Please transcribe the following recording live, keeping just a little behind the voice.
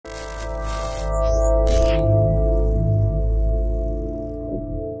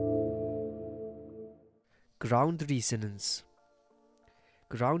Ground resonance.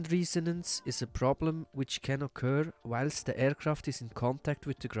 Ground resonance is a problem which can occur whilst the aircraft is in contact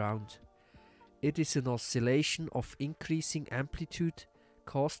with the ground. It is an oscillation of increasing amplitude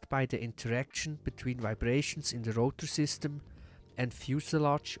caused by the interaction between vibrations in the rotor system and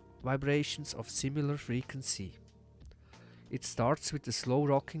fuselage vibrations of similar frequency. It starts with a slow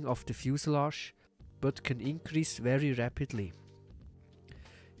rocking of the fuselage, but can increase very rapidly.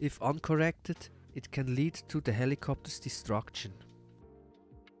 If uncorrected, it can lead to the helicopter's destruction.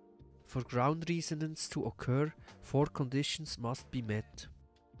 For ground resonance to occur, 4 conditions must be met.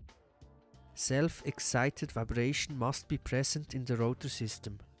 Self-excited vibration must be present in the rotor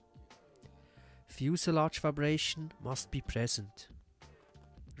system. Fuselage vibration must be present.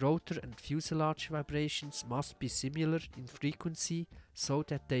 Rotor and fuselage vibrations must be similar in frequency so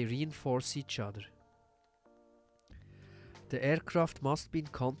that they reinforce each other. The aircraft must be in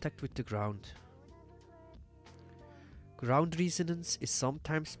contact with the ground. Ground resonance is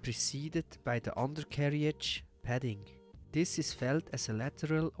sometimes preceded by the undercarriage padding. This is felt as a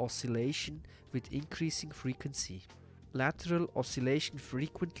lateral oscillation with increasing frequency. Lateral oscillation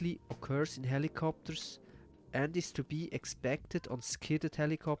frequently occurs in helicopters and is to be expected on skidded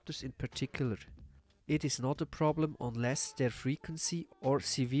helicopters in particular. It is not a problem unless their frequency or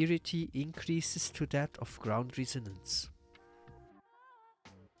severity increases to that of ground resonance.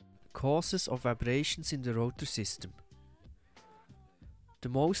 Causes of vibrations in the rotor system. The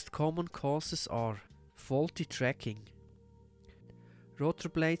most common causes are faulty tracking. Rotor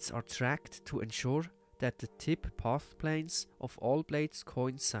blades are tracked to ensure that the tip path planes of all blades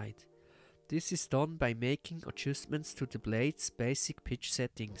coincide. This is done by making adjustments to the blade's basic pitch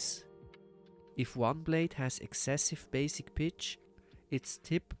settings. If one blade has excessive basic pitch, its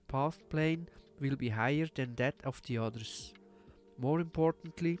tip path plane will be higher than that of the others. More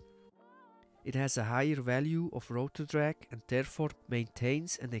importantly, it has a higher value of rotor drag and therefore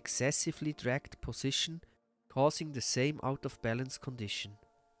maintains an excessively dragged position, causing the same out of balance condition.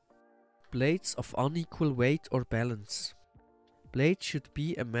 Blades of unequal weight or balance. Blades should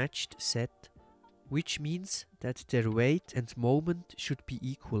be a matched set, which means that their weight and moment should be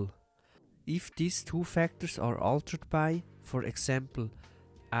equal. If these 2 factors are altered by, for example,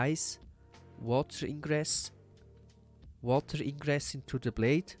 ice, water ingress into the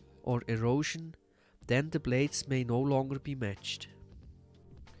blade, or erosion, then the blades may no longer be matched.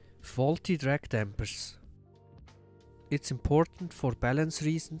 Faulty drag dampers. It's important for balance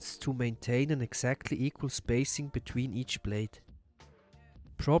reasons to maintain an exactly equal spacing between each blade.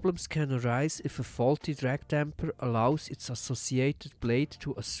 Problems can arise if a faulty drag damper allows its associated blade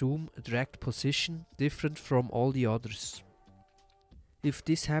to assume a dragged position different from all the others. If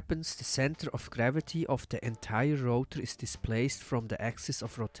this happens, the center of gravity of the entire rotor is displaced from the axis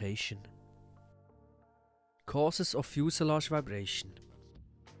of rotation. Causes of fuselage vibration.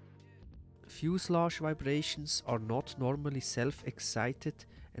 Fuselage vibrations are not normally self-excited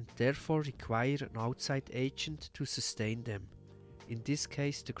and therefore require an outside agent to sustain them, in this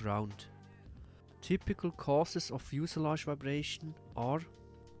case the ground. Typical causes of fuselage vibration are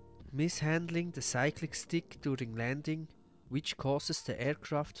mishandling the cyclic stick during landing, which causes the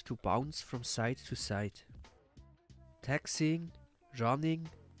aircraft to bounce from side to side. Taxiing, running,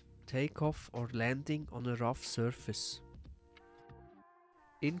 takeoff or landing on a rough surface.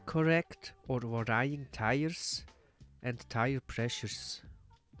 Incorrect or varying tires and tire pressures.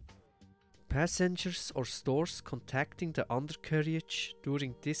 Passengers or stores contacting the undercarriage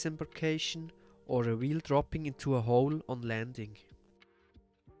during disembarkation or a wheel dropping into a hole on landing.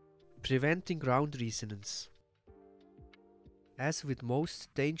 Preventing ground resonance. As with most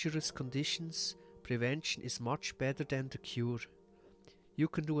dangerous conditions, prevention is much better than the cure. You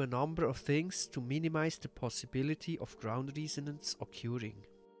can do a number of things to minimize the possibility of ground resonance occurring.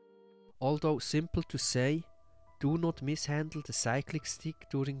 Although simple to say, do not mishandle the cyclic stick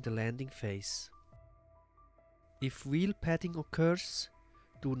during the landing phase. If wheel padding occurs,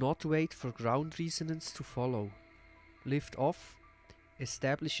 do not wait for ground resonance to follow. Lift off,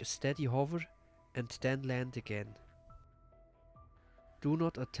 establish a steady hover, and then land again. Do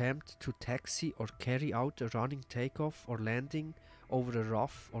not attempt to taxi or carry out a running takeoff or landing over a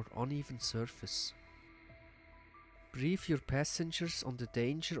rough or uneven surface. Brief your passengers on the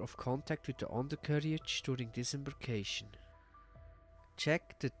danger of contact with the undercarriage during disembarkation.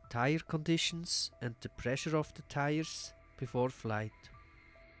 Check the tire conditions and the pressure of the tires before flight.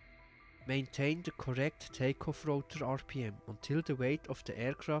 Maintain the correct takeoff rotor RPM until the weight of the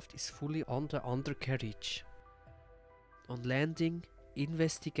aircraft is fully on the undercarriage. On landing,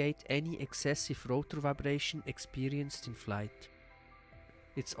 investigate any excessive rotor vibration experienced in flight.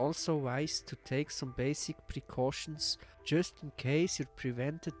 It's also wise to take some basic precautions just in case your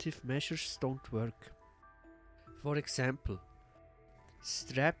preventative measures don't work. For example,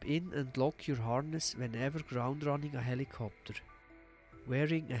 strap in and lock your harness whenever ground running a helicopter.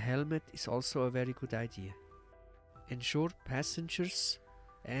 Wearing a helmet is also a very good idea. Ensure passengers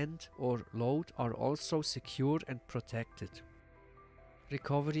and/or load are also secure and protected.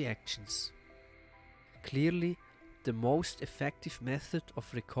 Recovery actions. Clearly, the most effective method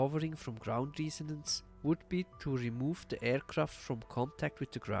of recovering from ground resonance would be to remove the aircraft from contact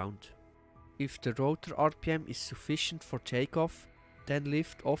with the ground. If the rotor RPM is sufficient for takeoff, then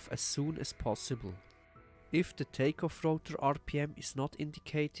lift off as soon as possible. If the takeoff rotor RPM is not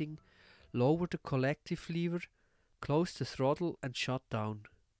indicating, lower the collective lever, close the throttle and shut down.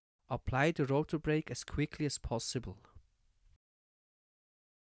 Apply the rotor brake as quickly as possible.